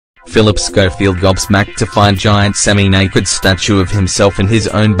Phillip Schofield gobsmacked to find giant semi-naked statue of himself in his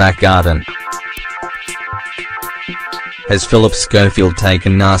own back garden. Has Phillip Schofield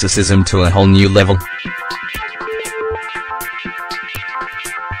taken narcissism to a whole new level?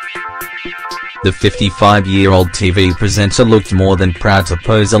 The 55-year-old TV presenter looked more than proud to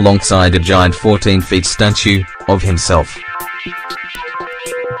pose alongside a giant 14-feet statue of himself.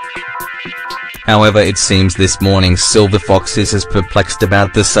 However, it seems this morning's silver fox is as perplexed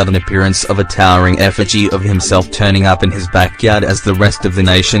about the sudden appearance of a towering effigy of himself turning up in his backyard as the rest of the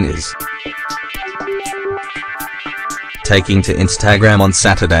nation is. Taking to Instagram on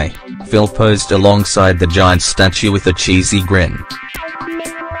Saturday, Phil posed alongside the giant statue with a cheesy grin.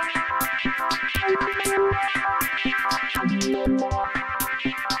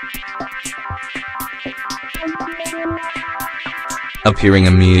 Appearing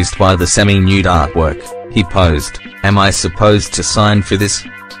amused by the semi-nude artwork, he posed, "Am I supposed to sign for this?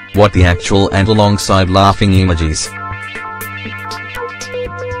 What the actual?" and alongside laughing emojis.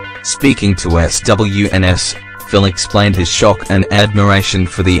 Speaking to SWNS, Phil explained his shock and admiration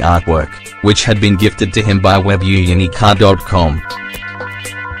for the artwork, which had been gifted to him by webunica.com.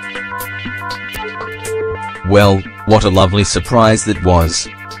 "Well, what a lovely surprise that was.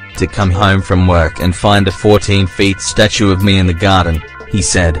 To come home from work and find a 14-feet statue of me in the garden," he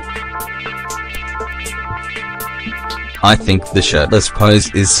said. "I think the shirtless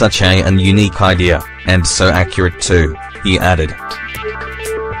pose is such an unique idea, and so accurate too," he added.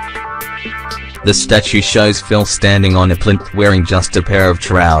 The statue shows Phil standing on a plinth wearing just a pair of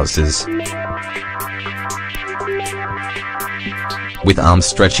trousers. With arms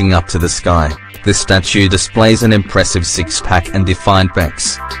stretching up to the sky, the statue displays an impressive six-pack and defined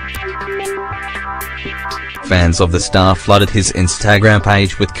pecs. Fans of the star flooded his Instagram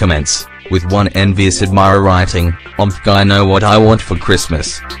page with comments, with one envious admirer writing, "Guy, know what I want for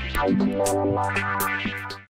Christmas?"